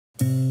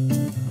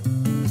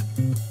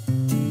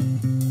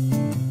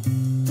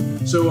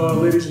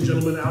Ladies and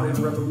gentlemen, out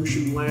in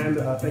Revolution Land,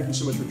 thank you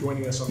so much for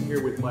joining us. I'm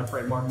here with my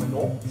friend Marc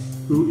Menant,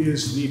 who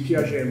is the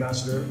Piaget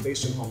ambassador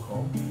based in Hong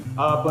Kong,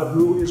 but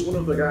who is one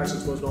of the guys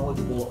that's most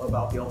knowledgeable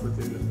about the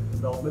ultra-thin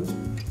development,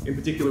 in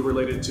particular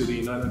related to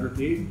the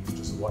 900P, which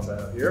is the watch I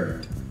have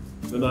here,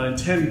 the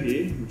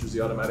 910P, which is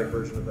the automatic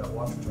version of that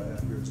watch, which I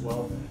have here as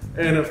well,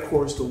 and of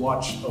course the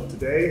watch of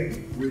today,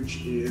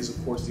 which is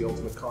of course the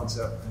Ultimate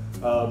Concept,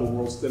 the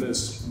world's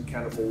thinnest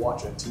mechanical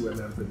watch at 2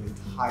 mm for the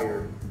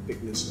entire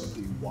thickness of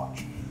the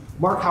watch.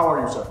 Marc, how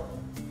are you, sir?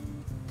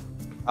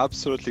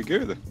 Absolutely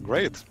good,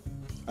 great.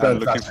 I'm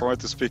looking forward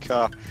to speak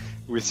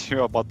with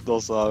you about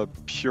those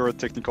pure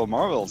technical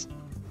marvels.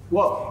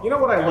 Well, you know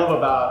what I love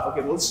about,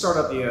 okay, let's start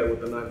out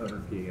with the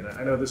 900P, and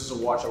I know this is a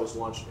watch that was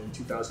launched in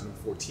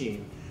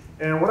 2014.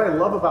 And what I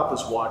love about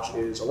this watch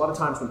is a lot of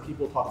times when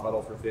people talk about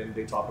ultra thin,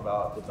 they talk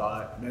about the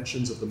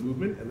dimensions of the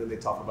movement and then they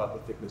talk about the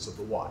thickness of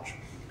the watch.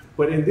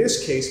 But in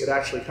this case, it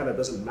actually kind of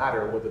doesn't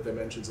matter what the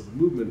dimensions of the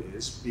movement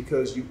is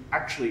because you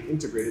actually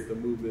integrated the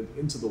movement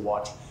into the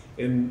watch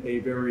in a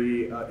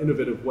very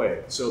innovative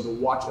way. So the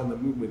watch and the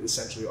movement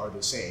essentially are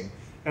the same.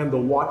 And the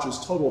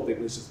watch's total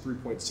thickness is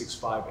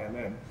 3.65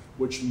 mm,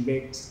 which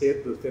makes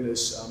it the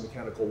thinnest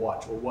mechanical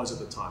watch, or was at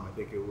the time. I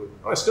think it would,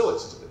 oh, it still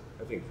is, isn't it?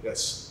 I think,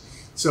 yes.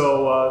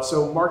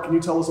 So Marc, can you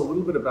tell us a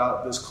little bit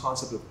about this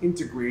concept of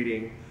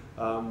integrating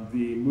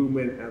the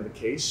movement and the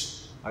case?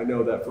 I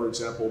know that, for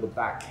example, the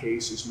back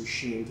case is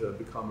machined to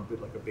become a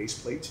bit like a base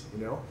plate,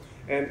 you know?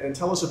 And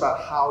tell us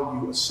about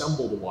how you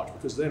assemble the watch,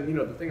 because then, you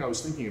know, the thing I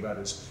was thinking about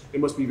is it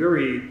must be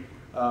very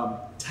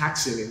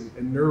taxing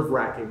and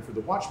nerve-wracking for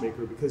the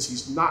watchmaker because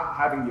he's not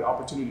having the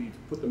opportunity to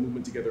put the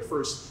movement together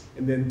first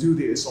and then do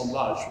the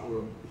assemblage,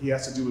 or he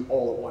has to do it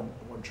all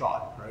at one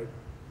shot, right?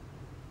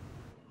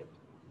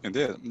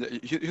 Indeed.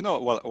 You know,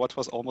 well, what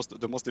was almost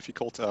the most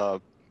difficult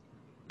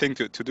thing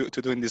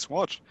to do in this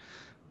watch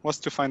was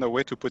to find a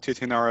way to put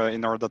it in our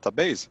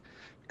database,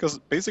 because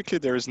basically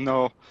there is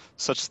no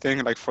such thing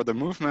like for the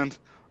movement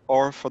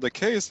or for the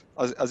case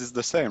as is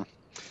the same.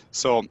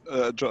 So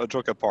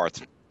joke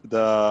apart,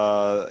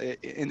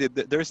 indeed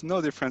there is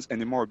no difference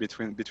anymore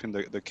between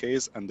the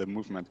case and the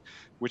movement,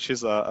 which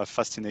is a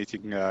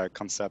fascinating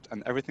concept,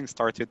 and everything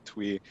started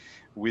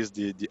with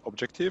the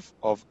objective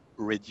of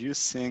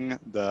reducing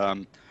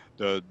the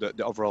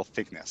overall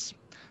thickness.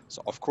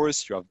 So of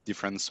course you have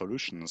different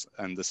solutions,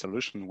 and the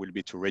solution will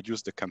be to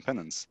reduce the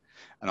components.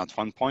 And at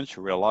one point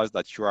you realize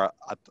that you are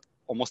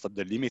almost at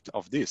the limit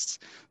of this.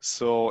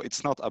 So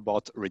it's not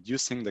about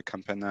reducing the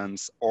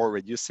components or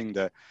reducing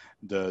the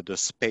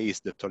space,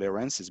 the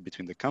tolerances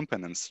between the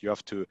components. You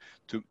have to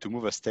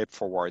move a step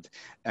forward.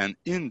 And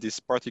in this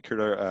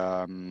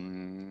particular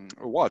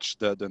watch,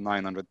 the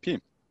 900P,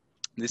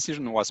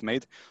 decision was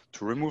made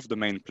to remove the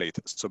main plate.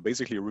 So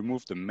basically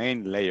remove the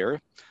main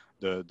layer,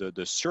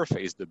 the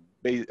surface, the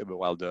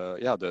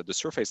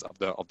surface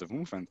of the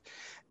movement,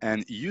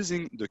 and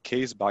using the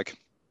case back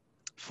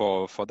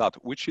for that,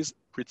 which is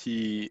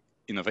pretty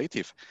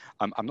innovative.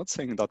 I'm not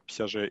saying that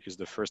Piaget is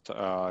the first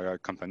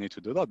company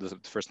to do that, the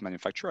first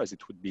manufacturer, as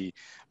it would be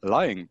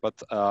lying,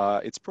 but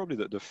it's probably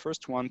the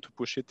first one to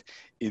push it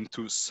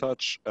into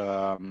such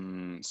a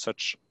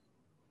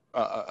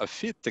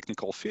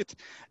technical fit,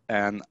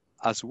 and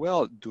as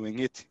well doing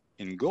it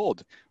in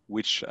gold,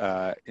 which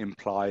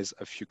implies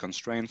a few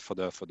constraints for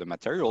the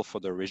material, for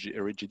the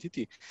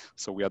rigidity.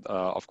 So we had,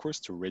 of course,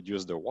 to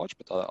reduce the watch,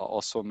 but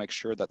also make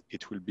sure that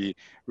it will be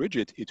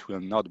rigid, it will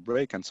not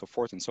break, and so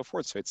forth and so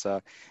forth. So it's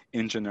a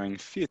engineering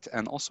fit.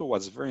 And also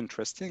what's very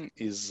interesting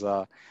is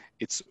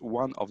it's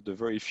one of the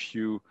very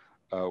few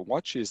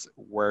watches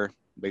where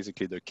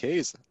basically the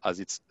case, as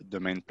it's the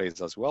main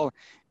place as well,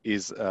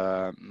 is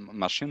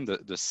machined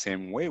the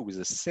same way, with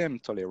the same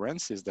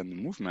tolerances than the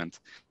movement,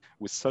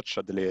 with such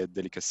a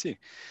delicacy.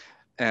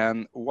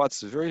 And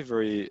what's very,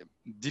 very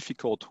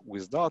difficult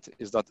with that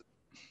is that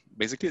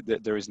basically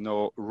there is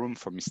no room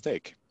for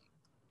mistake.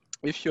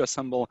 If you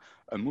assemble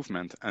a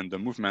movement and the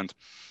movement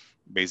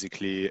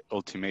basically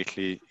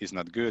ultimately is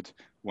not good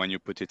when you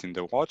put it in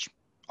the watch,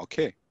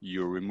 okay,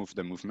 you remove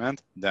the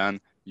movement, then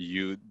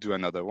you do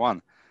another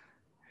one.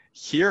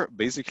 Here,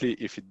 basically,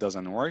 if it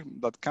doesn't work,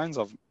 that kind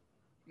of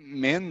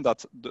mean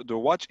that the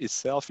watch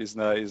itself is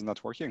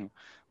not working,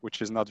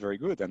 which is not very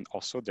good. And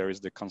also there is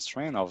the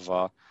constraint of,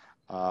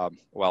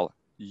 well,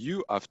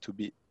 you have to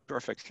be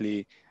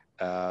perfectly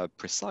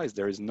precise.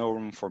 There is no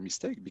room for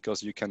mistake,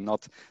 because you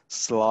cannot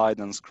slide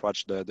and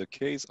scratch the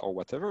case or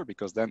whatever,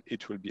 because then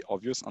it will be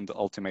obvious on the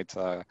ultimate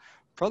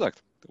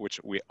product,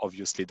 which we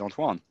obviously don't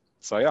want.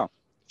 So yeah.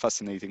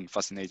 Fascinating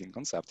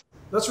concept.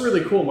 That's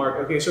really cool, Marc.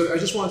 Okay, so I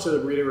just wanted to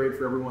reiterate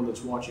for everyone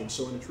that's watching.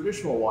 So in a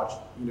traditional watch,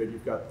 you know,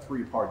 you've got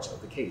 3 parts of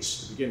the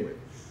case to begin with.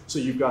 So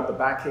you've got the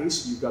back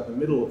case, you've got the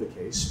middle of the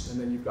case, and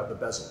then you've got the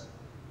bezel,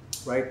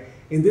 right?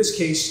 In this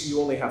case,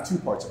 you only have 2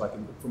 parts,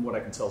 from what I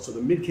can tell. So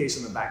the mid case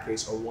and the back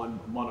case are one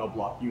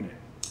monoblock unit.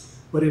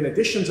 But in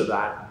addition to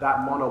that,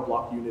 that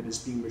monoblock unit is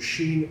being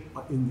machined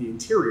in the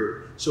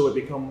interior, so it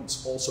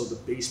becomes also the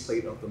base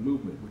plate of the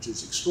movement, which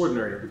is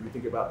extraordinary if you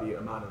think about the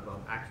amount of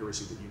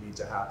accuracy that you need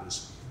to have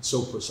this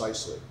so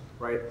precisely,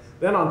 right?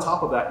 Then on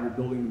top of that, you're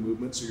building the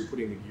movement, so you're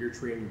putting the gear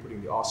train, you're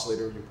putting the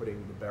oscillator, you're putting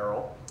the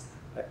barrel.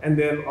 And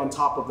then on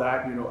top of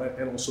that, you know,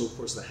 and also of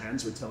course the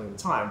hands are telling the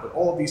time, but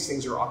all of these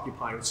things are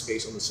occupying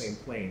space on the same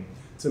plane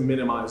to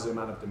minimize the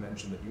amount of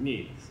dimension that you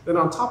need. Then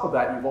on top of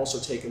that, you've also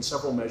taken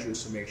several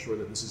measures to make sure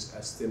that this is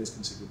as thin as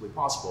conceivably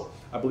possible.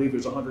 I believe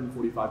there's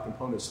 145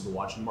 components to the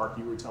watch, and Mark,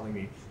 you were telling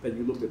me that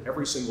you looked at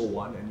every single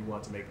one and you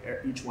want to make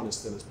each one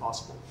as thin as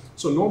possible.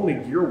 So normally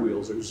gear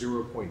wheels are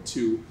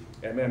 0.2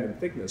 mm in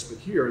thickness, but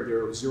here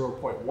they're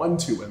 0.12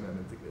 mm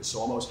in thickness, so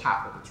almost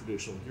half of the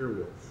traditional gear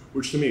wheel,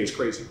 which to me is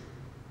crazy.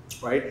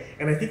 Right?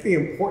 And I think the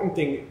important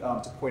thing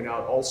to point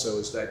out also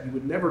is that you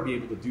would never be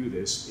able to do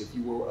this if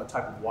you were a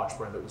type of watch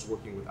brand that was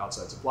working with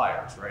outside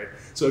suppliers, right?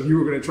 So if you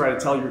were going to try to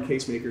tell your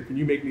case maker, can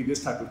you make me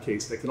this type of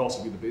case that can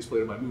also be the base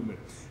plate of my movement?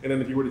 And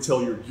then if you were to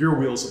tell your gear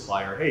wheel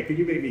supplier, hey, can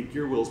you make me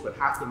gear wheels but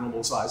half the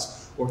normal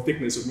size or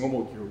thickness of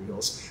normal gear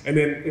wheels? And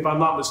then if I'm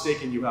not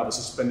mistaken, you have a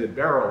suspended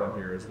barrel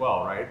in here as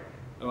well, right?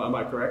 Am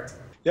I correct?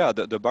 Yeah,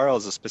 the barrel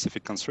is a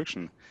specific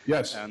construction.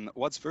 Yes. And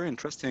what's very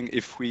interesting,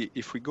 if we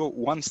go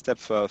one step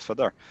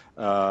further,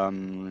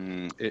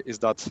 is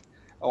that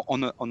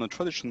on a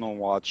traditional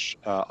watch,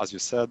 as you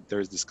said, there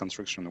is this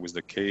construction with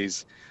the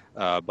case,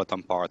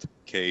 bottom part,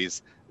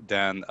 case,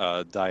 then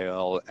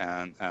dial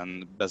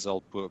and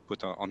bezel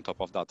put on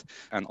top of that,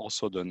 and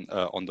also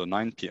on the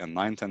 9P and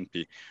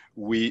 910P,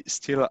 we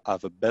still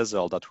have a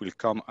bezel that will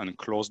come and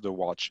close the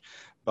watch.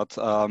 But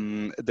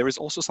there is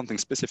also something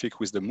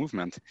specific with the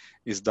movement,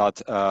 is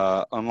that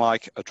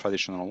unlike a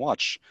traditional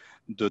watch,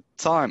 the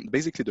time,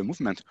 basically the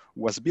movement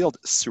was built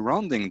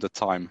surrounding the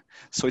time.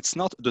 So it's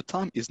not, the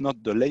time is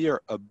not the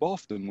layer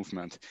above the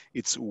movement,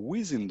 it's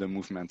within the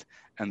movement.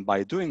 And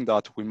by doing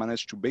that, we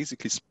managed to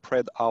basically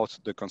spread out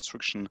the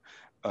construction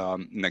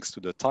next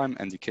to the time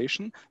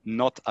indication,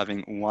 not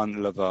having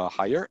one level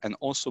higher. And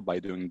also by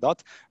doing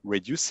that,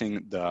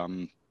 reducing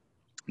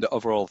the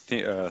overall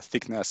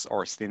thickness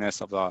or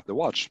thinness of the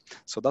watch.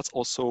 So that's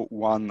also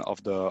one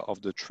of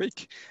the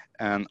trick.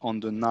 And on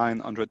the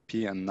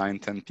 900P and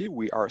 910P,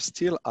 we are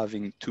still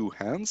having two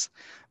hands,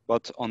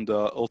 but on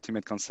the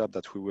Ultimate Concept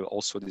that we will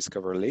also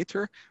discover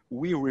later,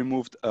 we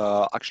removed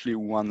actually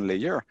one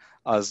layer,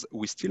 as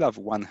we still have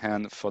one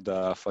hand for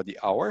the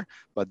hour,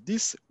 but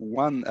this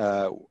one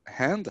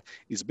hand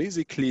is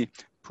basically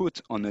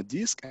put on a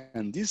disc,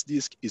 and this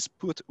disc is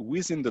put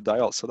within the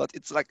dial, so that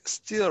it's like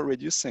still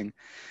reducing.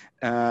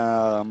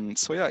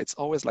 So yeah, it's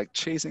always like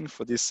chasing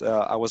for this,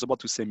 I was about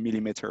to say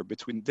millimeter,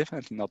 but we're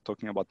definitely not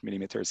talking about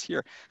millimeters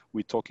here.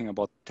 We're talking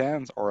about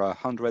tens or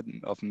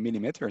 100 of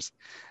millimeters.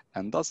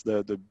 And that's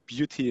the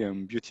beauty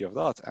of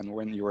that. And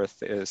when you were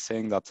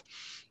saying that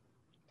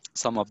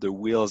some of the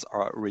wheels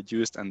are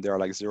reduced and they're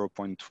like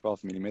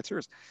 0.12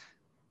 millimeters,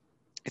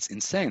 it's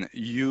insane.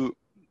 You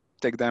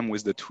take them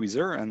with the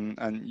tweezer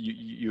and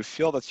you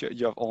feel that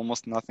you have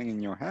almost nothing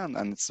in your hand,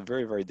 and it's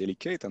very, very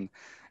delicate,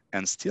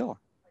 and still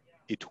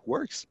it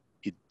works,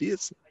 it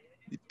beats,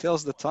 it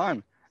tells the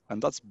time, and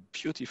that's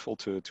beautiful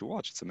to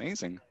watch. It's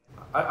amazing.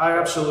 I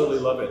absolutely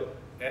love it.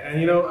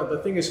 And you know,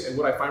 the thing is, and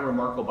what I find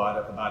remarkable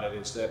about it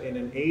is that in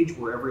an age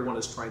where everyone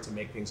is trying to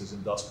make things as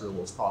industrial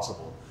as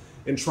possible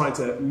and trying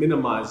to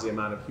minimize the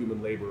amount of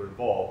human labor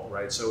involved,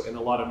 right? So in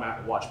a lot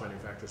of watch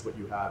manufacturers, what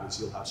you have is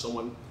you'll have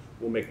someone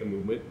will make the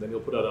movement, then you'll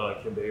put it on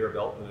a conveyor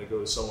belt, and then it'll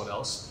go to someone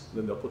else, and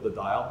then they'll put the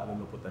dial, and then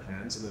they'll put the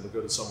hands, and then it'll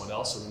go to someone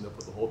else, and then they'll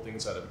put the whole thing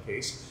inside of a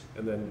case.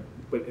 And then,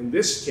 but in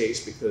this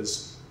case,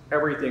 because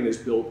everything is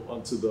built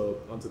onto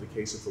the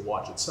case of the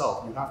watch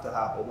itself, you have to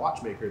have a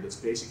watchmaker that's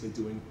basically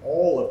doing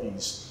all of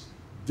these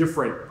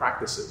different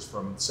practices,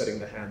 from setting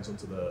the hands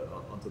onto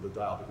the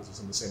dial because it's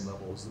on the same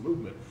level as the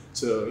movement,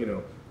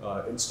 to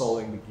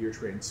installing the gear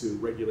train, to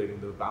regulating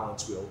the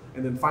balance wheel,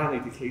 and then finally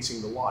to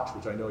casing the watch,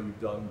 which I know you've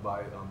done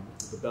by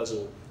the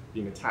bezel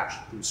being attached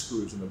through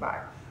screws in the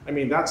back. I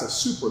mean, that's a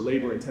super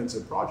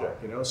labor-intensive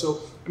project, you know.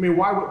 So, I mean,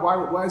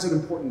 why is it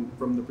important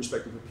from the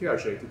perspective of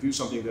Piaget to do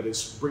something that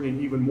is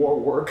bringing even more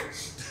work,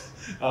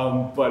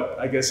 but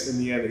I guess in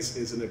the end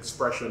is an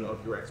expression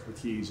of your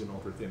expertise in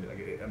ultra thin?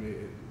 I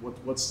mean,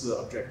 what's the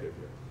objective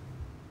here?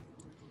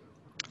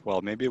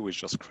 Well, maybe we're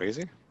just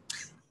crazy.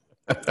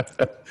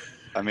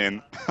 I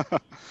mean,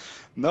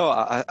 no,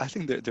 I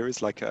think there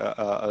is like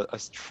a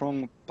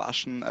strong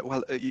passion.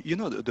 Well, you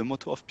know, the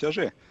motto of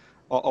Piaget,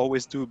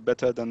 always do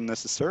better than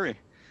necessary.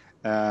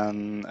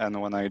 And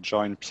when I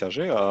joined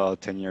Piaget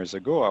 10 years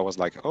ago, I was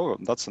like, oh,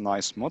 that's a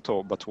nice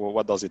motto, but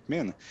what does it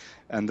mean?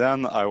 And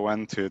then I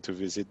went to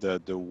visit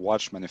the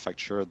watch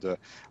manufacturer,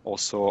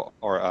 also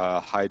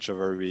our high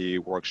jewelry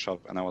workshop,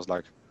 and I was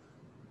like,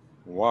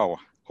 wow,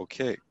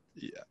 okay,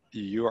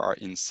 you are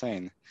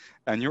insane.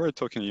 And you were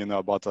talking, you know,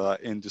 about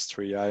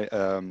industrial.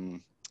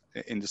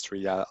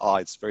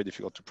 It's very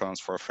difficult to pronounce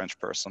for a French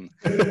person.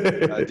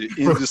 The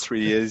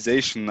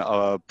industrialization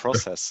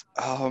process.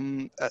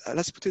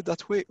 Let's put it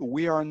that way.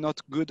 We are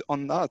not good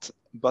on that,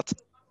 but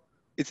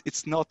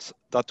it's not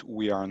that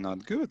we are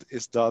not good,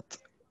 it's that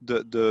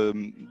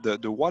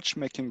the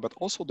watchmaking, but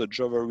also the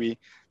jewelry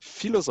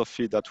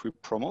philosophy that we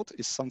promote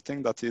is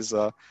something that is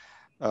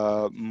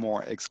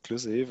more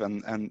exclusive,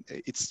 and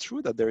it's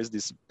true that there is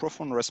this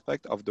profound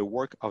respect of the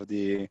work of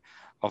the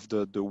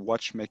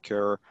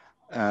watchmaker,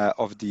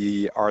 of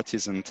the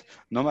artisan,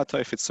 no matter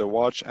if it's a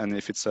watch and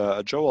if it's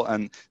a jewel.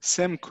 And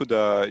same could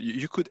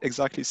you could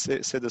exactly say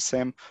the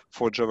same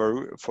for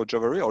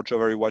jewelry or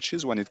jewelry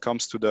watches when it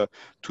comes to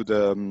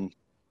the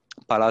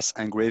palace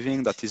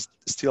engraving that is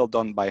still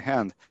done by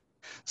hand.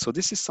 So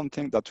this is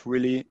something that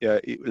really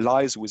it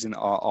lies within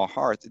our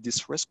heart,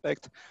 this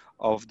respect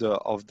of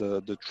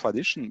the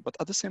tradition, but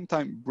at the same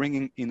time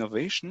bringing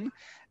innovation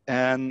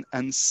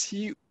and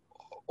see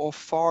how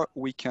far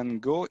we can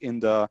go in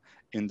the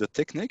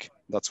technique.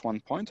 That's one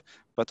point,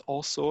 but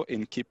also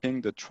in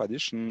keeping the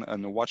tradition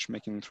and the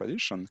watchmaking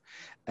tradition.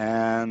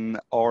 And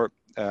our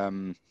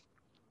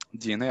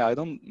DNA, I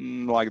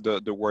don't like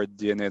the word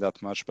DNA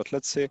that much, but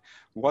let's say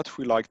what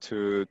we like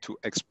to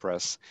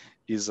express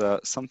is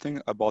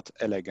something about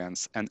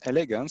elegance. And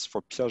elegance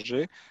for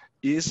Piaget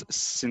is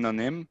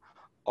synonym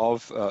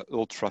of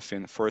ultra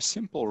thin for a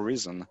simple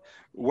reason.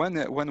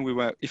 When we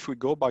were, if we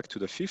go back to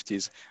the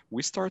 50s,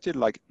 we started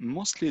like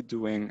mostly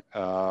doing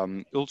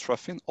ultra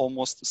thin,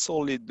 almost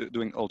solely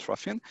doing ultra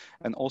thin,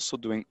 and also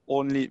doing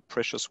only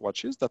precious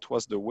watches. That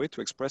was the way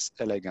to express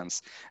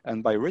elegance.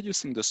 And by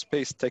reducing the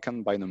space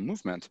taken by the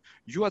movement,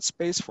 you had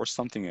space for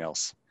something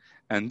else.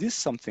 And this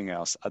something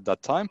else at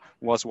that time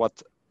was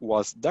what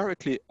was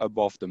directly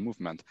above the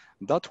movement.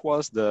 That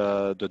was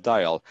the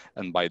dial.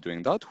 And by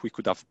doing that, we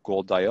could have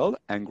gold dial,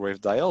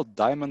 engraved dial,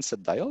 diamond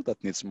set dial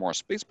that needs more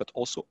space, but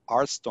also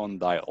art stone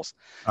dials.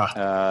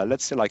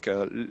 Let's say like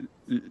a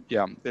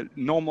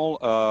normal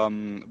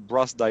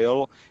brass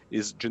dial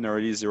is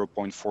generally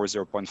 0.4,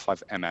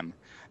 0.5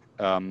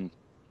 mm.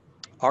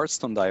 Art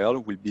stone dial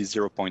will be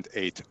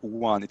 0.8,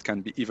 1. It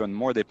can be even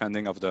more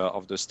depending of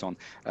the stone.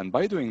 And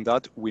by doing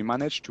that, we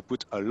managed to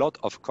put a lot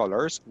of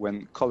colors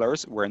when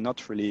colors were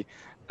not really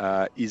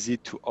easy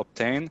to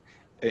obtain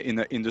in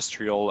an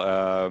industrial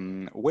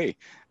way.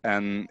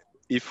 And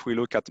if we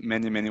look at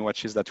many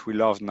watches that we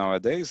love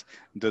nowadays,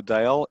 the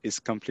dial is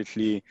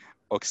completely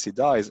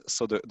oxidized.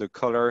 So the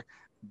color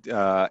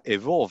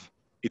evolve.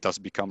 It has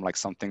become like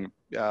something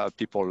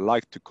people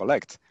like to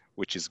collect,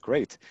 which is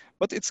great,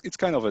 but it's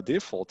kind of a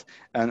default.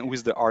 And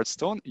with the art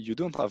stone, you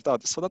don't have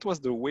that. So that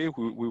was the way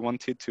we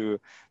wanted to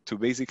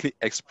basically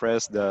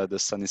express the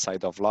sunny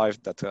side of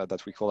life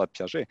that we call at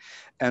Piaget.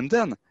 And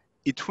then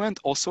it went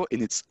also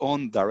in its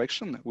own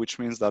direction, which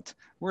means that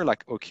we're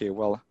like, okay,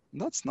 well,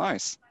 that's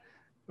nice.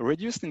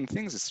 Reducing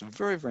things is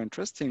very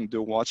interesting.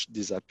 The watch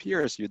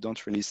disappears, you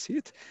don't really see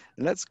it.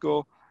 Let's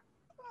go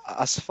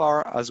as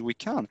far as we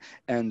can.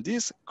 And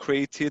this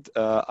created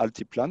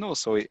Altiplano.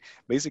 So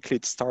basically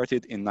it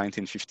started in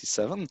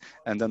 1957.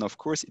 And then of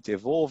course it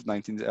evolved,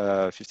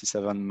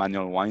 1957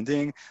 manual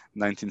winding,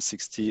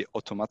 1960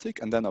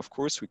 automatic. And then of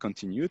course we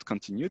continued.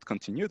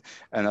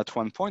 And at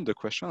one point the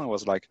question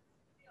was like,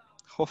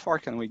 how far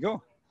can we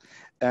go?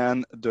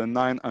 And the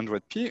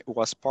 900p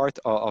was part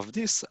of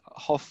this.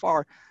 How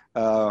far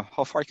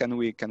can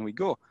we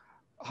go?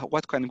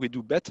 What can we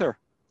do better?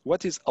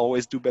 What is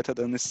always do better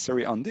than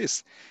necessary on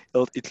this?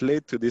 It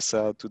led to this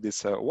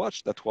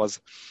watch that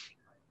was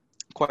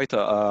quite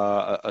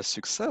a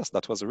success.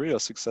 That was a real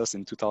success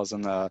in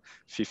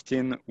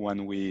 2015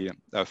 when we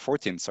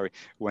 14, sorry,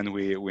 when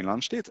we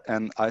launched it.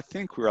 And I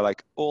think we were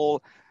like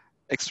all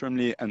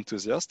extremely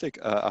enthusiastic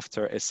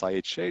after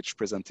SIHH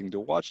presenting the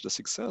watch, the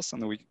success,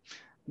 and we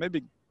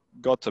maybe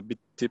got a bit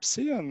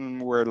tipsy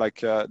and we're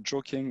like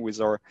joking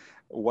with our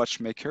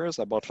watchmakers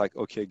about like,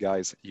 okay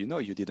guys, you know,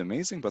 you did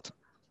amazing, but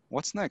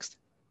what's next?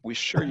 We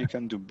sure you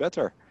can do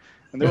better.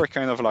 And they were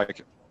kind of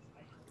like,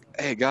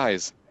 hey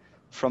guys,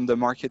 from the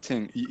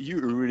marketing, you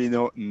really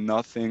know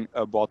nothing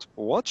about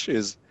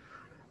watches.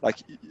 Like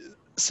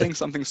saying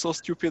something so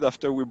stupid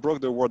after we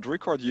broke the world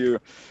record, you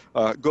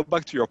go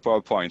back to your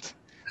PowerPoint.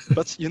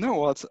 But you know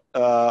what?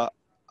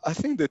 I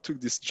think they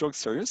took this joke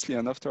seriously,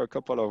 and after a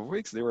couple of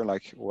weeks, they were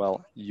like,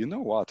 well, you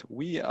know what?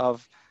 We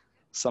have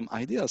some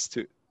ideas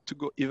to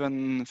go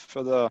even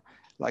further,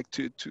 like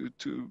to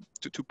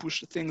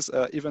push things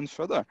even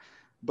further.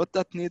 But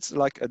that needs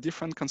like a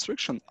different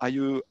construction. Are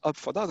you up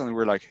for that? And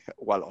we're like,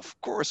 well, of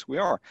course we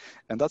are.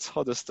 And that's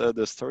how the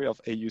story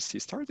of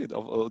AUC started,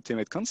 of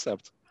Ultimate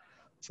Concept.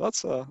 So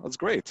that's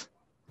great.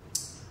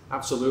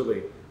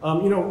 Absolutely.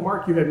 You know,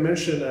 Marc, you had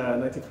mentioned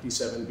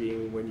 1957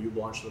 being when you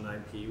launched the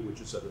 9P,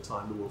 which is at the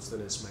time the world's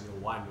thinnest manual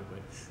wind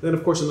movement. Then,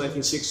 of course, in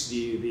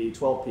 1960, the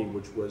 12P,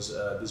 which was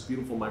this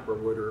beautiful micro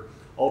rotor,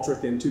 ultra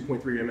thin,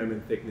 2.3 mm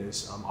in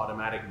thickness,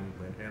 automatic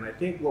movement. And I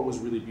think what was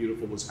really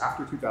beautiful was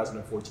after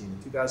 2014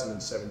 and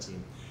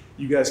 2017,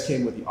 you guys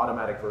came with the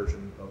automatic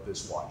version of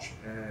this watch.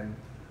 And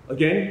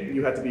again,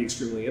 you had to be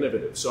extremely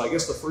innovative. So I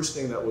guess the first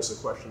thing that was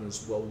the question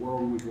is, well, where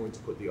are we going to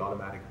put the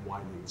automatic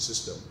winding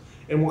system?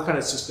 And what kind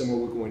of system are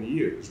we going to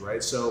use,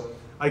 right? So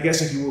I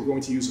guess if you were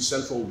going to use a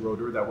central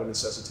rotor, that would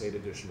necessitate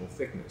additional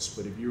thickness.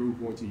 But if you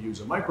were going to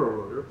use a micro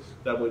rotor,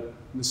 that would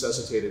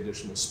necessitate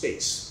additional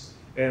space.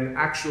 And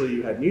actually,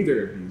 you had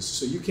neither of these.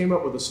 So you came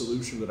up with a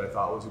solution that I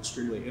thought was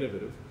extremely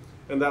innovative,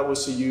 and that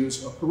was to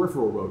use a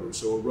peripheral rotor,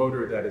 so a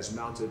rotor that is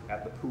mounted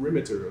at the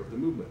perimeter of the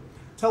movement.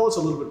 Tell us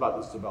a little bit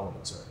about this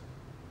development, sir.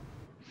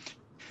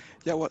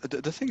 Yeah, well,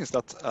 the thing is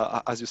that,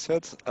 as you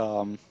said,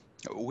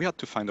 we had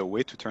to find a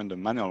way to turn the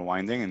manual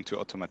winding into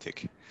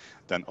automatic.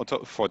 Then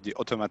for the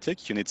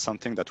automatic, you need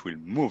something that will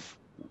move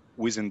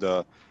within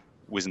the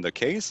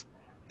case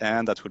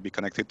and that will be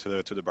connected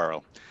to the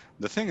barrel.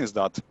 The thing is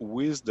that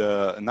with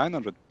the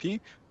 900p,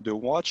 the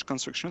watch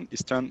construction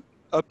is turned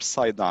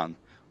upside down,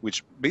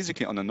 which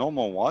basically on a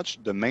normal watch,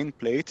 the main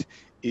plate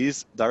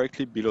is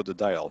directly below the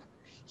dial.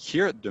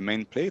 Here, the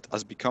main plate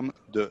has become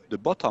the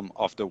bottom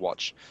of the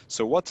watch.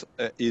 So what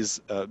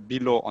is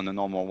below on a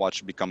normal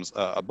watch becomes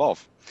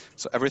above.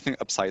 So everything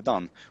upside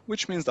down,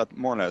 which means that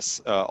more or less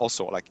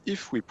also, like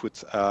if we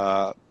put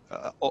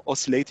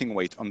oscillating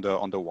weight on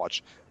the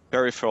watch,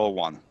 peripheral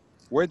one,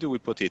 where do we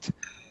put it?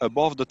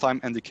 Above the time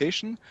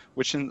indication,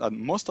 which is that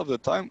most of the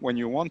time when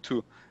you want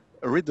to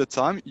read the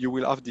time, you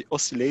will have the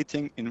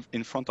oscillating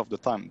in front of the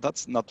time.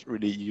 That's not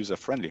really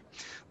user-friendly.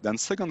 Then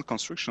second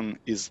construction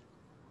is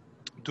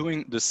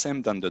doing the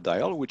same than the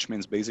dial, which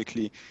means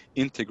basically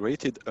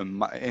integrating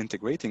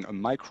a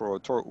micro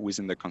rotor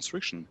within the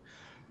construction.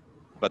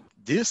 But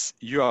this,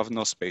 you have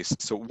no space.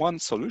 So one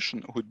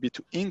solution would be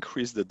to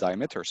increase the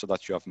diameter so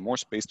that you have more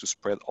space to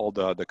spread all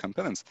the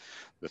components.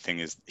 The thing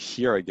is,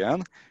 here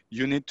again,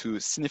 you need to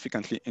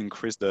significantly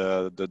increase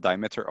the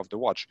diameter of the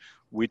watch,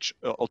 which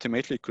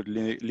ultimately could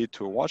lead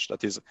to a watch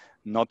that is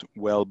not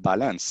well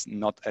balanced,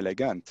 not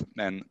elegant,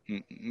 and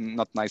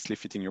not nicely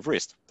fitting your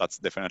wrist. That's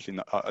definitely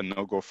a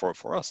no-go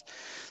for us.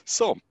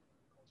 So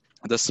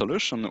the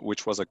solution,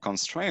 which was a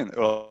constraint,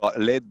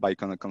 led by a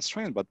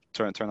constraint, but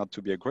turned out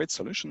to be a great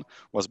solution,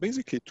 was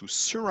basically to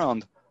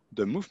surround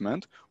the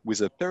movement with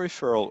a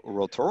peripheral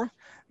rotor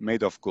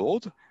made of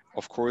gold,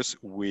 of course,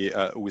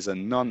 with a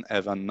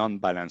non-even,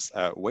 non-balanced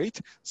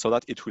weight, so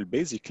that it will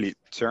basically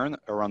turn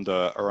around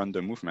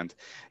the movement.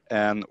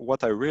 And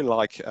what I really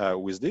like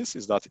with this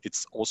is that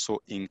it's also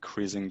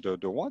increasing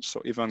the watch,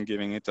 so even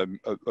giving it a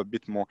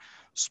bit more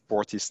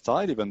sporty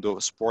style, even though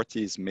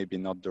sporty is maybe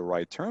not the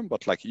right term,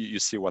 but like you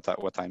see what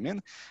I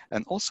mean.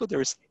 And also there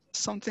is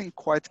something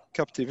quite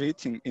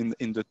captivating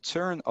in the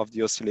turn of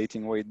the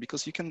oscillating weight,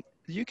 because you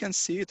can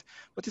see it,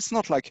 but it's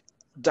not like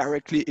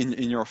directly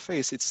in your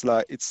face. It's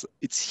like it's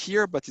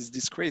here, but it's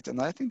discrete.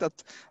 And I think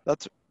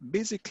that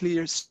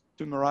basically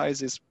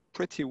summarizes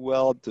pretty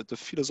well the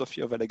philosophy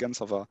of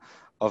elegance of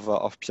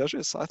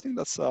Piaget. So I think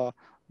that's a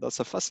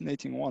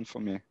fascinating one for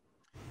me.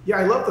 Yeah,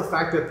 I love the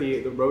fact that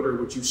the rotor,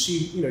 which you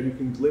see, you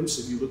can glimpse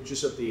if you look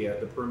just at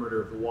the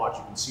perimeter of the watch,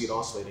 you can see it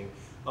oscillating,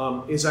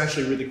 is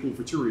actually really cool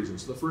for two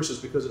reasons. The first is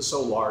because it's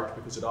so large,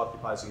 because it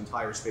occupies the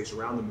entire space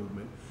around the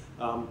movement.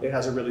 It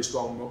has a really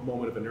strong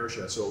moment of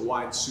inertia, so it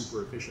winds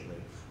super efficiently.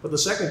 But the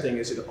second thing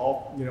is it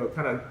all,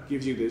 kind of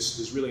gives you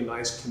this really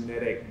nice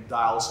kinetic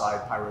dial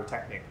side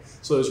pyrotechnic.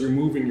 So as you're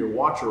moving your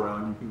watch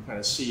around, you can kind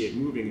of see it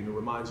moving, and it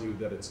reminds you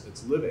that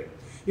it's living.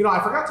 I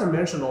forgot to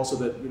mention also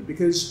that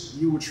because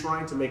you were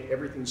trying to make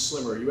everything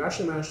slimmer, you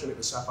actually managed to make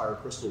the sapphire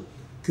crystal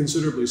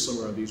considerably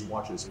slimmer on these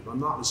watches. If I'm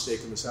not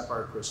mistaken, the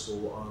sapphire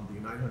crystal on the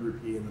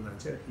 900p and the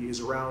 910p is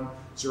around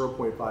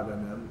 0.5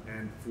 mm,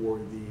 and for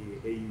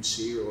the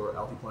AUC, or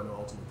Altiplano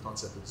Ultimate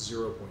Concept, it's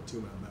 0.2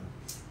 mm,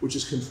 which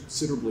is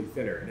considerably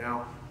thinner.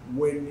 Now,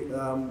 when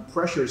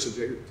pressure is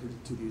subjected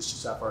to these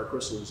sapphire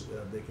crystals,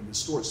 they can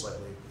distort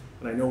slightly.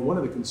 And I know one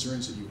of the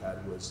concerns that you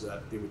had was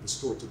that they would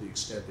distort to the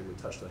extent they would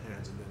touch the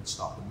hands and then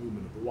stop the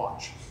movement of the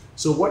watch.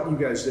 So what you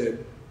guys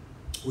did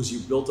was you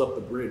built up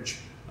the bridge,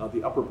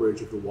 the upper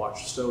bridge of the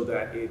watch, so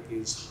that it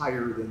is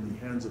higher than the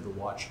hands of the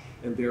watch,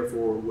 and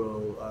therefore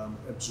will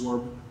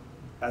absorb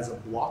as a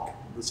block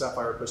the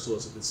sapphire crystal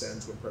as it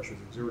descends when pressure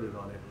is exerted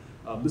on it.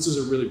 This is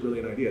a really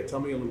brilliant idea.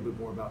 Tell me a little bit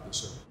more about this,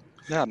 sir.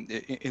 Yeah,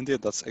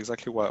 indeed, that's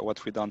exactly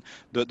what we done.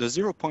 The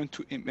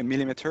 0.2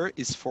 millimeter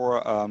is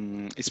for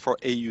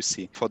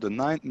AUC. For the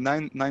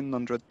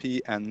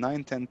 900p and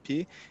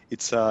 910p,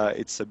 it's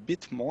a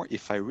bit more.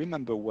 If I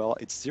remember well,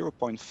 it's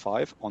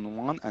 0.5 on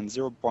one and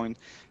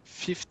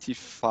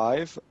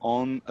 0.55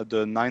 on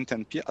the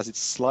 910p, as it's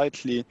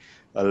slightly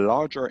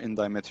larger in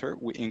diameter.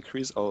 We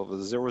increase of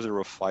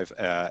 0.05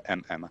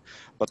 mm.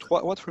 But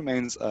what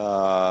remains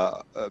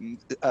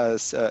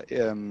as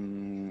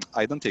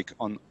identical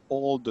on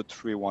all the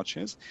three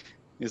watches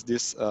is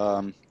this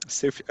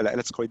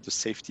let's call it the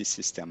safety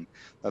system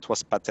that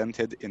was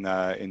patented in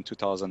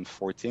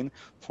 2014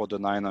 for the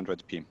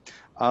 900p.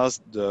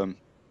 As the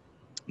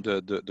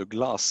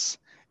glass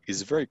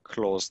is very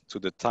close to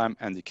the time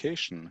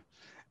indication,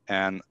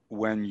 and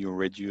when you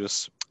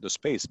reduce the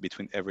space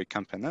between every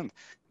component,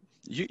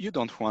 you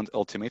don't want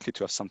ultimately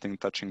to have something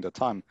touching the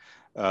time.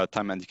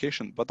 time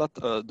indication, but that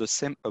the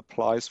same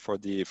applies for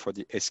the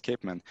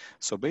escapement.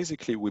 So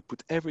basically, we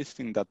put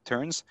everything that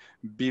turns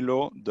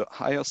below the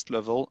highest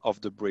level of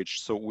the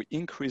bridge. So we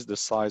increase the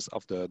size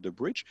of the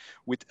bridge,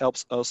 which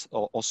helps us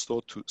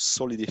also to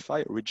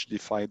solidify,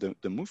 rigidify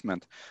the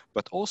movement,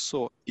 but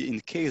also in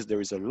case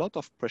there is a lot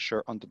of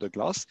pressure under the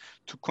glass,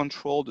 to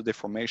control the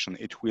deformation.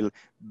 It will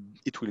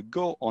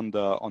go on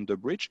the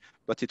bridge,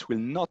 but it will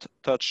not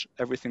touch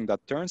everything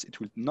that turns. It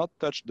will not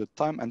touch the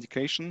time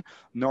indication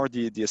nor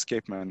the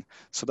escapement.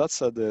 So that's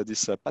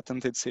this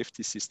patented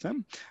safety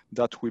system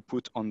that we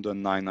put on the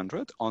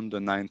 900, on the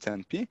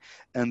 910p,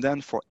 and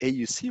then for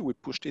AUC we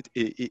pushed it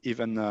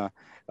even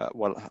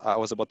well, I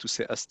was about to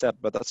say a step,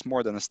 but that's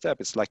more than a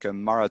step. It's like a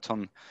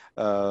marathon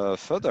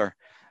further.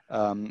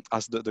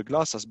 As the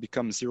glass has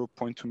become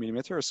 0.2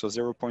 millimeter. So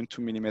 0.2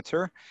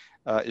 millimeter,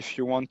 if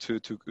you want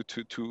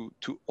to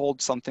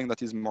hold something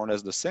that is more or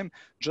less the same,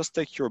 just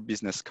take your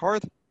business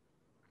card,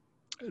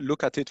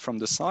 look at it from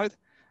the side,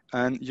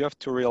 and you have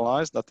to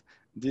realize that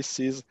this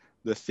is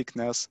the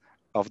thickness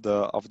of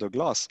the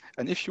glass.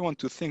 And if you want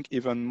to think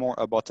even more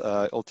about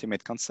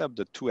Ultimate Concept,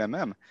 the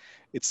 2mm,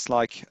 it's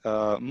like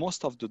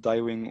most of the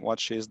diving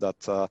watches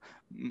that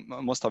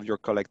most of your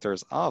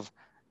collectors have,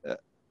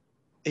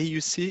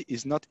 AUC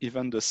is not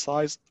even the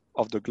size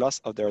of the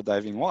glass of their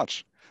diving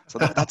watch. So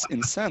that's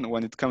insane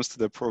when it comes to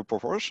the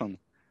proportion.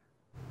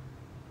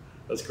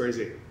 That's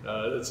crazy.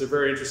 It's a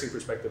very interesting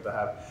perspective to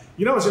have.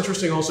 You know, it's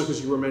interesting also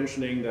because you were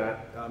mentioning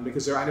that,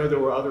 because I know there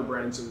were other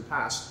brands in the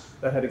past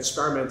that had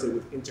experimented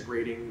with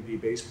integrating the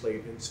base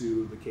plate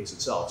into the case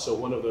itself. So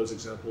one of those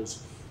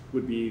examples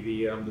would be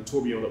the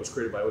tourbillon that was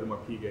created by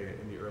Audemars Piguet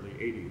in the early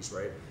 80s,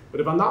 right? But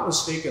if I'm not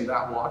mistaken,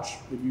 that watch,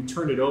 if you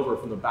turned it over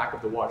from the back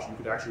of the watch, you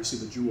could actually see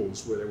the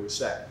jewels where they were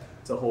set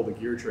to hold the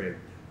gear train,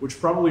 which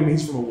probably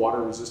means from a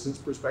water resistance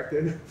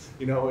perspective,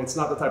 you know, it's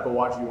not the type of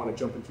watch you want to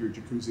jump into your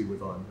jacuzzi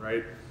with on,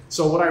 right?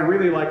 So what I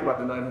really like about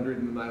the 900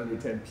 and the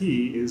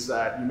 910p is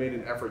that you made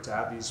an effort to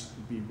have these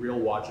be real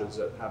watches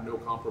that have no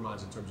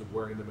compromise in terms of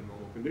wearing them in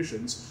normal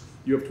conditions.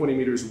 You have 20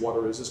 meters of water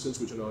resistance,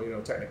 which, you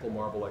know, technical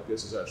marble like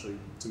this is actually,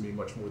 to me,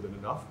 much more than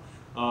enough.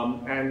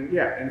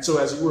 And so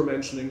as you were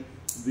mentioning,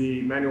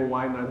 the manual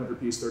wine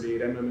 900p is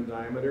 38 mm in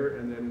diameter,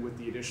 and then with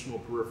the additional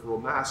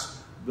peripheral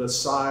mass, the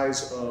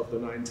size of the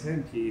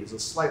 910p is a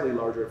slightly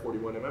larger at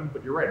 41 mm,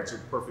 but you're right, it's a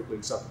perfectly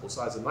acceptable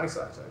size, a nice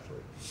size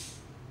actually.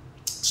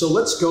 So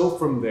let's go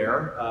from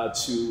there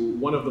to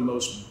one of the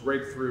most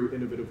breakthrough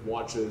innovative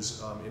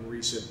watches in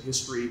recent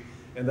history,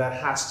 and that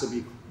has to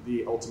be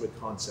the Ultimate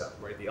Concept,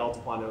 right? The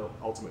Altiplano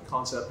Ultimate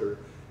Concept, or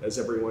as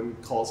everyone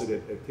calls it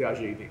at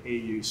Piaget, the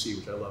AUC,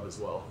 which I love as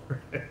well.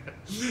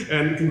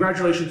 And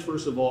congratulations,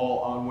 first of all,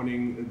 on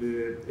winning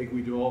the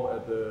Aiguille d'Or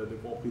at the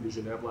Grand Prix de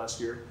Genève last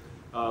year,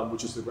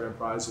 which is the grand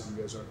prize, if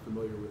you guys aren't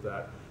familiar with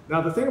that.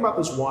 Now, the thing about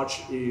this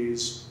watch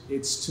is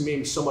it's, to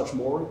me, so much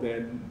more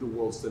than the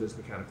world's thinnest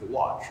mechanical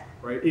watch,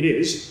 right? It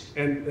is,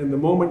 and the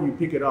moment you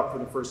pick it up for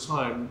the first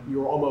time,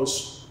 you're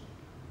almost,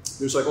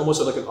 there's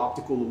almost like an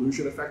optical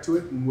illusion effect to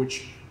it, in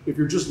which if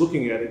you're just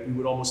looking at it, you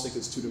would almost think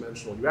it's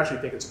two-dimensional. You actually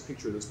think it's a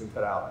picture that's been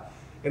cut out.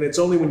 And it's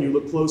only when you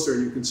look closer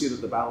and you can see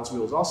that the balance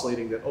wheel is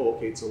oscillating that, oh,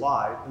 okay, it's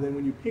alive. And then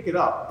when you pick it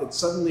up, it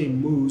suddenly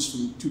moves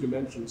from 2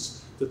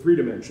 dimensions to 3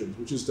 dimensions,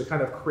 which is the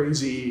kind of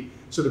crazy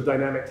sort of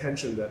dynamic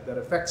tension that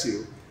affects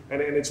you.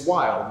 And it's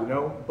wild, you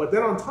know? But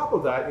then on top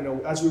of that, you know,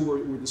 as we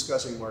were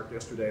discussing, Marc,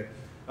 yesterday,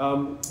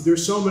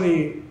 there's so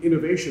many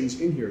innovations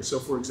in here. So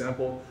for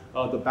example,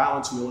 the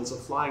balance wheel is a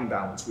flying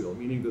balance wheel,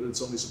 meaning that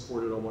it's only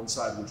supported on one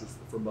side, which is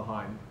from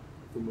behind,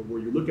 from where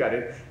you look at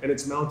it, and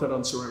it's mounted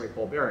on ceramic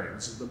ball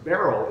bearings. The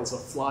barrel is a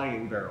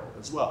flying barrel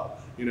as well,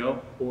 you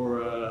know,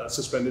 or a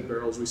suspended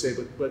barrel, as we say,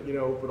 but you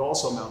know, but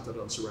also mounted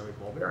on ceramic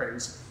ball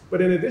bearings.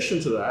 But in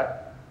addition to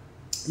that,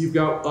 you've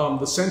got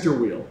the center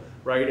wheel,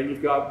 right, and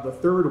you've got the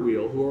third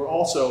wheel,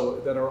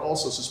 that are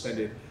also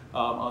suspended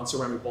on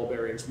ceramic ball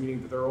bearings,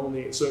 meaning that they're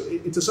only, so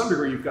to some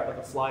degree you've got like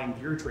a flying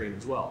gear train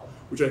as well,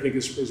 which I think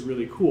is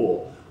really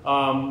cool.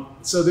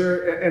 So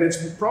there, and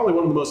it's probably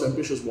one of the most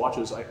ambitious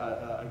watches I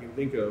can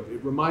think of.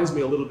 It reminds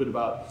me a little bit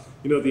about,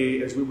 you know,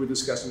 as we were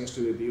discussing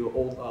yesterday, the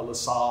old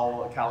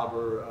LaSalle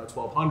caliber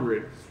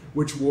 1200,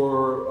 which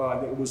were, I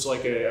think it was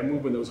like a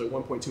movement that was like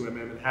 1.2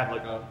 mm and had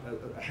like a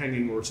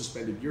hanging or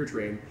suspended gear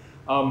train.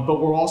 But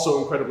we're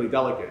also incredibly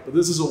delicate. But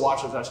this is a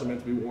watch that's actually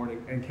meant to be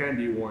worn and can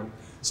be worn.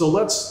 So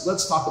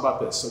let's talk about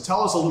this. So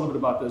tell us a little bit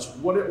about this.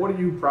 What are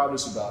you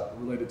proudest about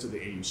related to the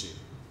AUC?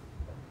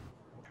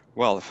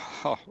 Well,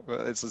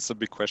 it's a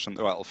big question.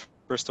 Well,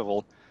 first of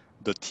all,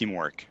 the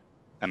teamwork.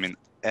 I mean,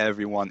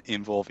 everyone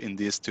involved in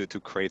this to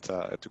create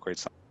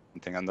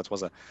something, and that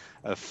was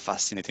a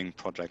fascinating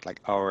project.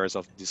 Like hours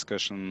of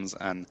discussions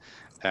and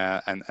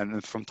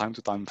from time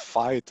to time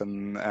fight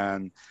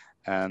and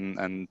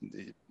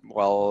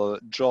well,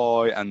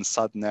 joy and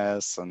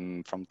sadness,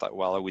 and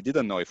well, we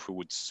didn't know if we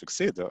would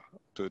succeed,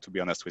 to be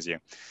honest with you.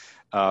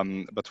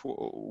 But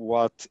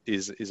what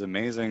is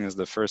amazing is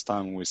the first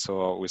time we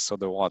saw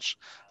the watch.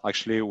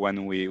 Actually,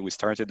 when we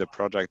started the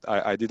project,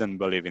 I didn't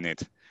believe in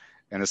it,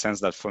 in the sense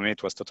that for me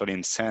it was totally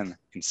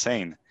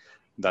insane.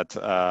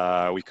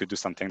 that we could do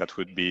something that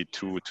would be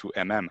 2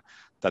 mm.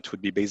 That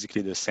would be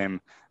basically the same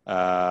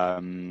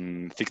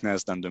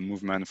thickness than the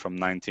movement from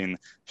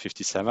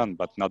 1957,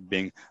 but not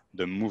being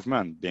the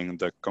movement, being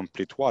the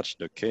complete watch,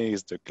 the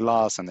case, the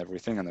glass, and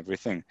everything and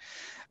everything.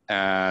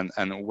 And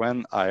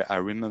when I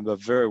remember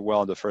very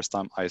well the first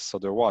time I saw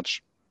the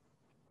watch,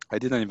 I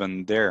didn't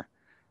even dare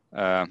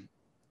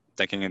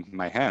taking it in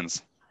my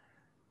hands.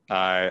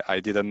 I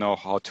didn't know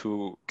how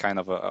to kind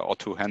of how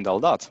to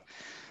handle that.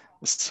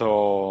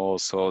 So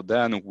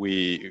then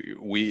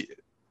we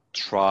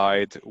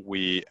tried,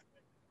 we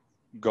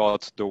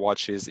got the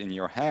watches in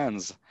your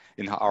hands,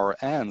 in our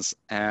hands,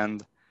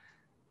 and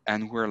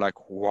we're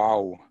like,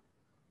 wow.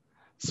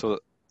 So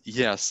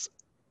yes,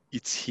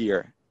 it's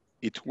here,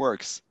 it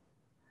works.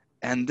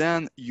 And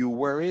then you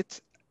wear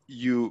it,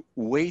 you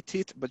weight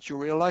it, but you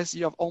realize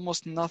you have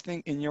almost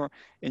nothing in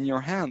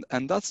your hand,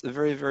 and that's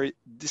very, very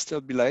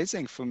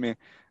destabilizing for me.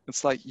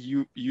 It's like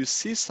you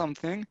see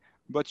something,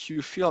 but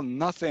you feel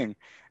nothing.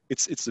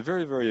 It's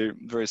very, very,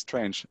 very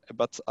strange.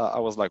 But I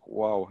was like,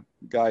 wow,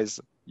 guys,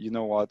 you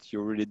know what?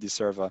 You really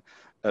deserve a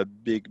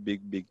big,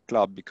 big, big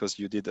clap, because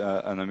you did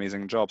an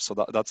amazing job. So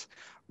that's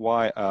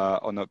why,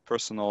 on a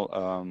personal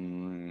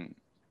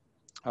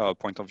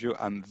point of view,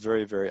 I'm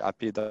very, very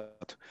happy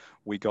that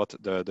we got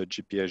the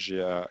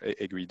GPSG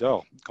Aiguille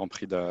d'Or, Grand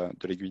Prix de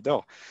l'Aiguille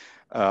d'Or,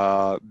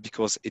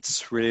 because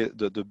it's really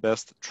the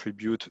best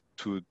tribute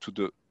to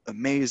the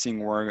amazing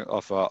work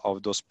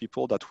of those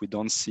people that we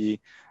don't see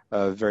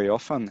very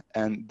often,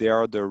 and they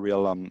are the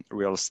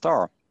real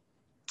stars,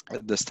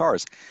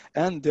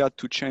 and they had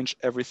to change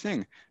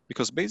everything,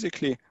 because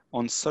basically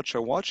on such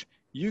a watch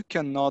you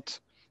cannot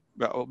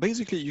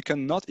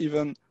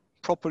even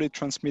properly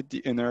transmit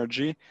the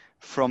energy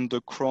from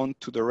the crown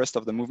to the rest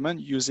of the movement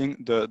using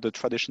the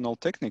traditional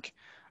technique.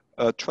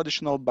 A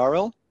traditional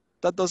barrel,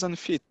 that doesn't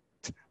fit.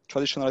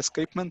 Traditional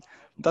escapement,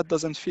 that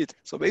doesn't fit.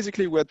 So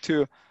basically we had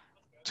to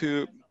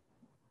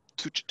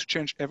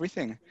change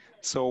everything.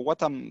 So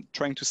what I'm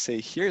trying to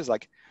say here is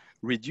like,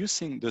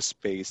 reducing the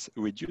space,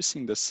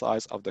 reducing the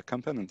size of the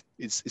component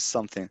is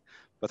something,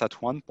 but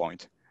at one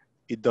point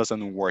it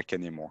doesn't work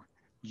anymore.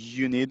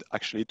 You need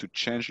actually to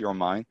change your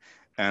mind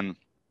and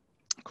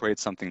create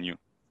something new,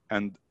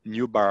 and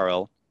new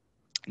barrel,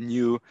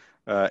 new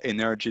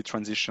energy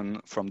transition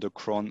from the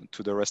crown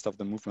to the rest of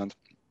the movement,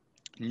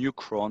 new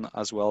crown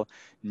as well,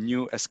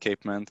 new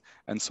escapement,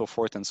 and so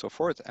forth and so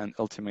forth. And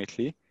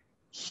ultimately,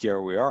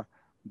 here we are.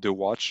 The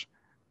watch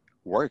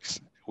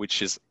works,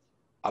 which is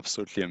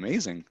absolutely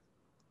amazing.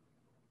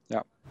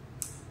 Yeah.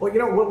 Well, you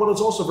know, what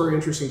is also very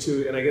interesting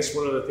too, and I guess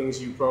one of the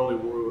things you probably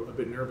were a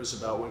bit nervous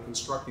about when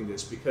constructing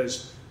this,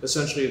 because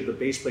essentially the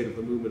base plate of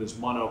the movement is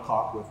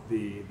monocoque with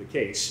the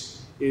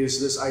case, is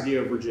this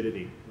idea of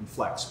rigidity and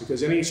flex,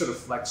 because any sort of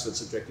flex that's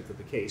subjected to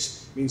the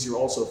case means you're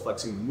also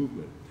flexing the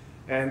movement.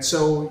 And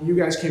so you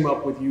guys came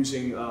up with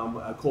using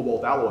a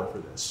cobalt alloy for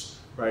this,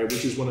 right,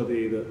 which is one of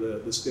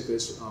the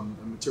stiffest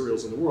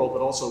materials in the world,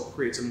 but also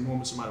creates an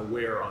enormous amount of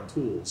wear on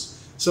tools.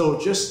 So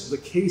just the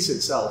case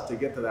itself to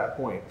get to that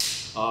point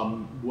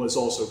was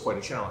also quite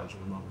a challenge,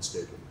 if I'm not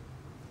mistaken.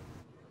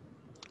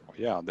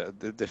 Yeah,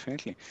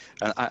 definitely.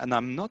 And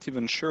I'm not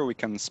even sure we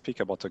can speak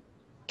about a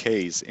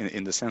case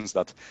in the sense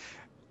that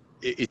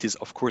it is,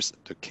 of course,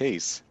 the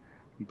case,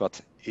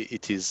 but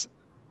it's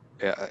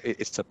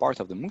a part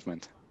of the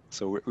movement.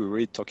 So we're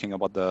really talking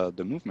about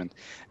the movement.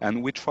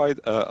 And we tried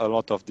a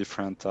lot of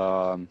different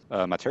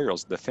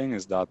materials. The thing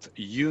is that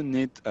you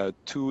need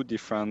two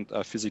different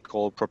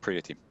physical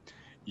property.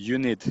 You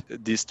need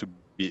this to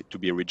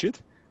be rigid,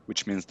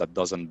 which means that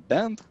doesn't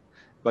bend,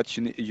 but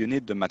you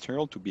need the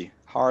material to be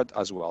hard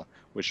as well,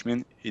 which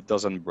means it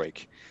doesn't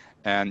break.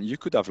 And you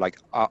could have like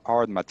a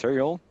hard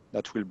material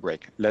that will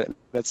break.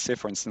 Let's say,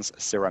 for instance,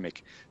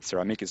 ceramic.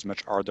 Ceramic is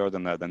much harder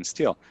than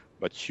steel,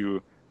 but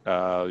you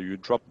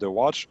drop the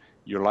watch,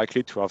 you're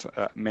likely to have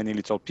many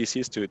little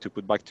pieces to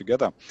put back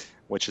together,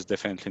 which is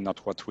definitely not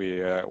what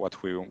we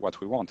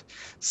want.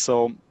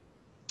 So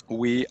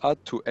we had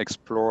to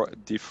explore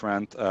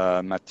different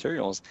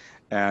materials,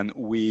 and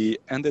we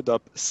ended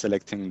up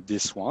selecting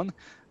this one,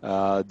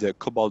 the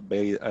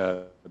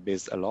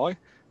cobalt-based alloy.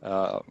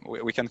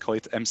 We can call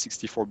it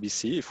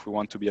M64BC if we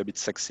want to be a bit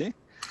sexy.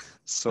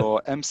 So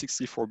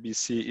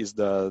M64BC is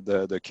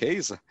the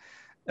case,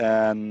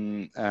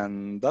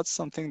 and that's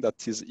something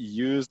that is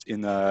used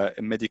in a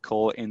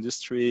medical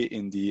industry,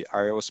 in the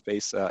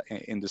aerospace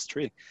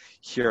industry.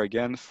 Here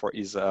again, for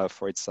its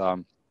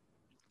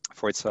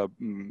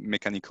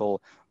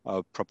mechanical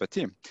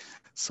property.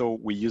 So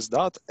we used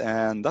that,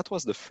 and that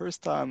was the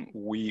first time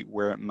we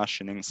were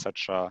machining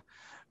such a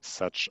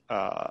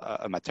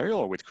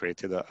material, which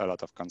created a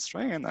lot of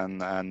constraint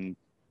and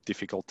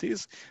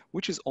difficulties,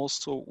 which is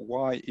also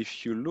why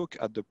if you look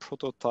at the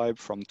prototype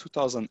from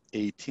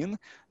 2018,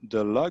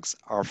 the lugs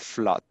are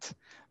flat,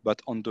 but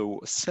on the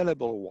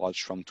sellable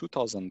watch from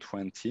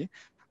 2020,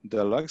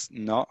 the lugs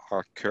now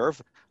are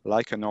curved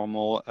like a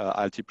normal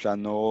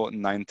Altiplano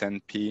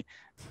 910P.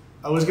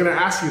 I was going to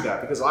ask you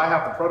that because I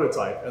have the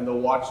prototype and the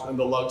watch and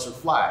the lugs are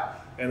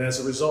flat. And as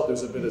a result,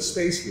 there's a bit of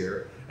space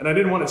here. And I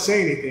didn't want to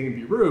say anything and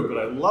be rude, but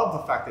I love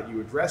the fact that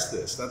you addressed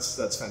this.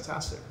 That's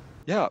fantastic.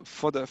 Yeah,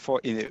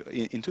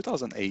 in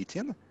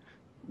 2018,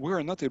 we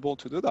were not able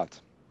to do that.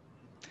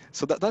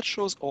 So that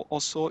shows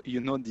also,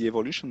 the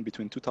evolution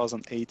between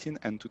 2018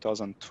 and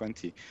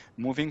 2020,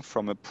 moving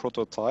from a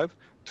prototype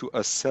to a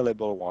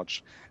sellable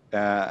watch.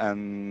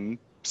 And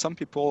some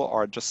people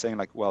are just saying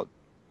like, well,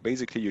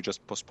 basically you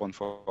just postpone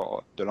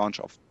for the launch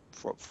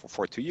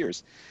for 2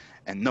 years.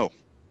 And no,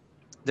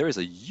 there is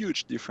a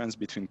huge difference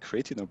between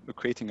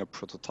creating a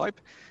prototype,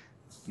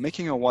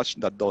 making a watch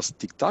that does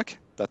tick-tock,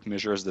 that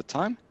measures the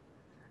time,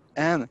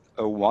 and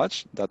a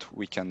watch that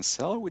we can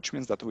sell, which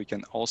means that we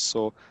can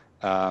also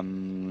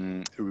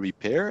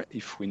repair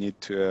if we need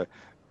to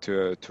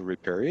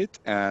repair it,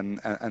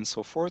 and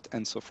so forth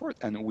and so forth.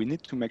 And we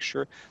need to make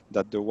sure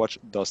that the watch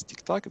does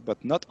tick-tock,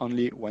 but not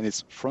only when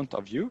it's front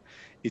of you,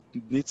 it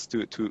needs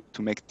to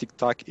make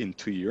tick-tock in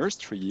 2 years,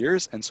 3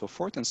 years, and so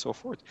forth and so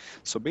forth.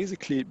 So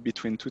basically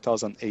between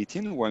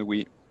 2018, when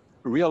we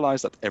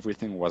realized that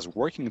everything was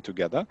working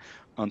together,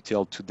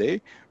 until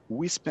today,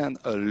 we spend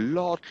a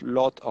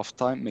lot of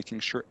time making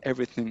sure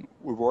everything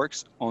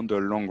works on the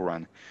long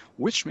run,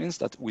 which means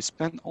that we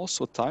spend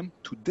also time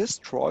to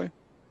destroy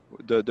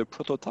the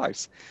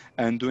prototypes,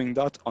 and doing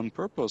that on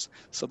purpose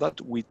so that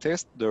we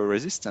test the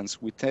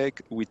resistance, we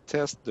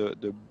test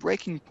the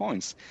breaking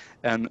points,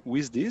 and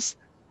with this,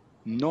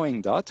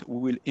 knowing that,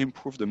 we will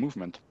improve the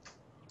movement.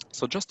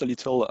 So just a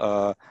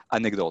little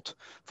anecdote.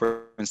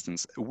 For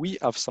instance, we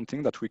have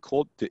something that we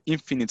call the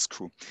infinite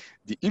screw.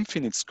 The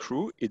infinite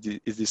screw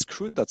is the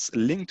screw that's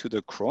linked to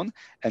the crown,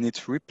 and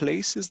it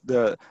replaces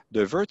the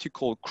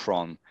vertical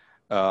crown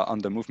on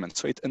the movement.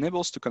 So it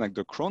enables to connect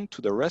the crown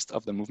to the rest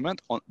of the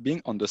movement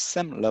being on the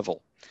same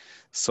level.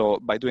 So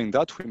by doing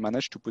that, we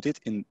managed to put it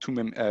in 2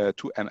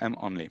 mm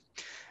only.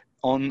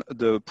 On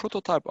the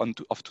prototype of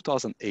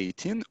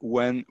 2018,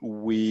 when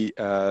we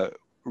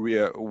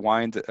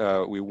wind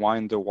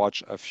the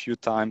watch a few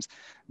times,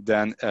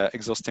 then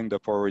exhausting the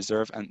power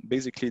reserve and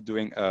basically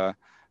doing a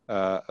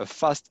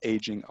fast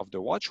aging of the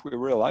watch, we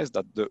realized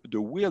that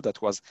the wheel that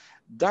was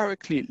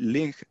directly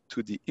linked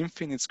to the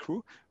infinite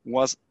screw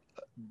was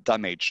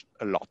damaged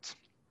a lot,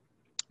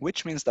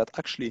 which means that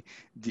actually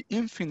the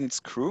infinite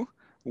screw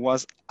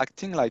was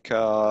acting like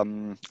a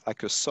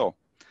saw,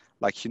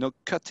 like,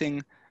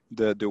 cutting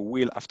the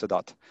wheel after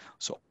that.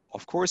 So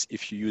of course,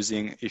 if you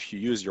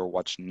use your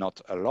watch not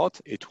a lot,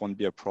 it won't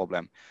be a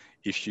problem.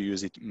 If you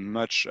use it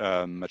much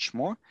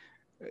more,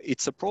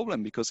 it's a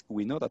problem, because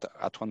we know that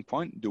at one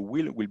point the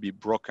wheel will be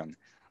broken.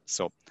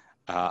 So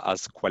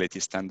as quality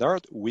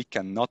standard, we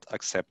cannot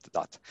accept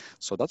that.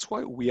 So that's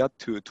why we had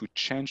to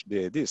change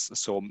this.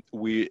 So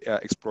we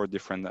explored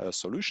different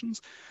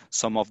solutions.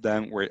 Some of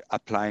them were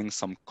applying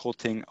some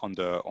coating on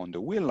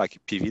the wheel, like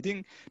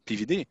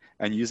PVD,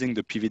 and using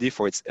the PVD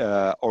for its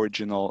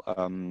original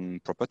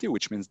property,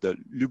 which means the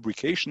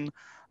lubrication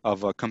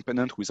of a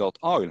component without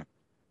oil.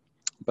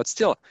 But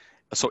still,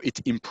 so it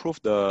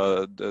improved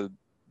the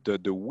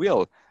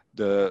wheel.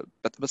 But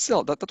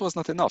still, that was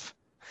not enough.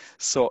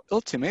 So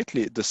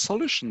ultimately, the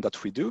solution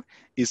that we do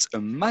is a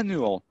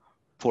manual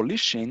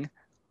polishing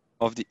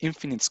of the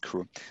infinite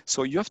screw.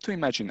 So you have to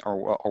imagine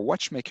our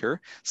watchmaker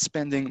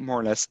spending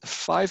more or less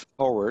 5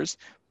 hours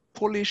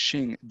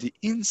polishing the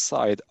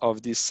inside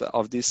of this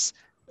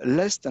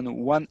less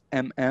than 1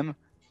 mm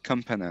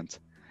component,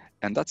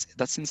 and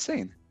that's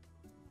insane.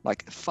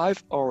 Like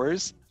 5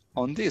 hours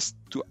on this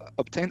to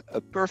obtain a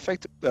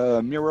perfect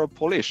mirror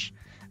polish.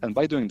 And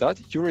by doing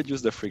that, you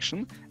reduce the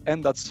friction,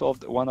 and that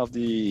solved one of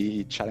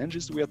the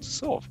challenges we had to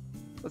solve.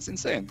 That's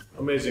insane.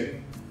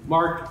 Amazing.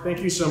 Marc, thank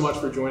you so much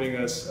for joining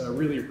us. I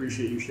really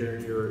appreciate you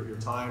sharing your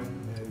time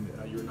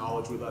and your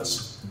knowledge with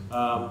us.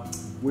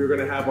 We're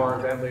going to have our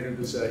event later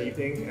this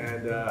evening,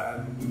 and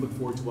we look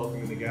forward to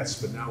welcoming the guests,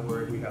 but now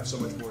we have so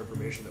much more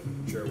information that we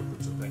can share with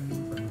them, so thank you,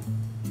 my friend.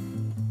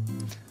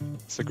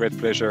 It's a great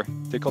pleasure.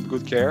 Take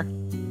good care.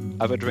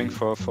 Have a drink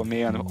for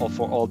me and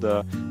for all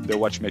the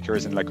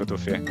watchmakers in La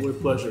Côte-aux-Fées.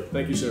 With pleasure.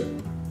 Thank you, sir.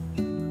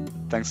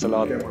 Thanks a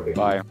lot. Okay,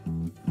 Bye.